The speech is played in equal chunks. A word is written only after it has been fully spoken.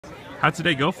How'd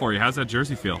today go for you? How's that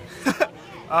jersey feel?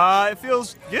 It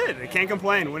feels good. I can't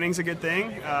complain. Winning's a good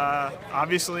thing.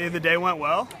 Obviously, the day went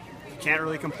well. Can't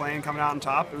really complain coming out on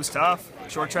top. It was tough.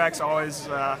 Short track's always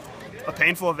a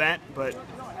painful event, but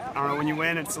I don't know, when you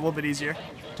win, it's a little bit easier.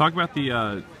 Talk about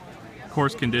the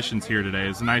course conditions here today.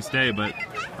 It's a nice day, but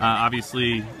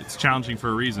obviously it's challenging for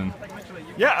a reason.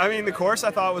 Yeah, I mean, the course I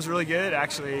thought was really good.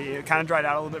 Actually, it kind of dried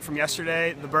out a little bit from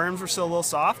yesterday. The berms were still a little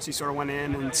soft, so you sort of went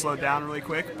in and slowed down really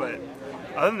quick. But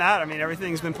other than that, I mean,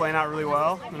 everything's been playing out really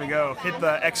well. I'm going to go hit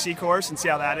the XC course and see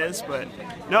how that is. But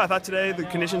no, I thought today the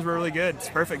conditions were really good. It's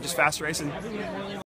perfect, just fast racing.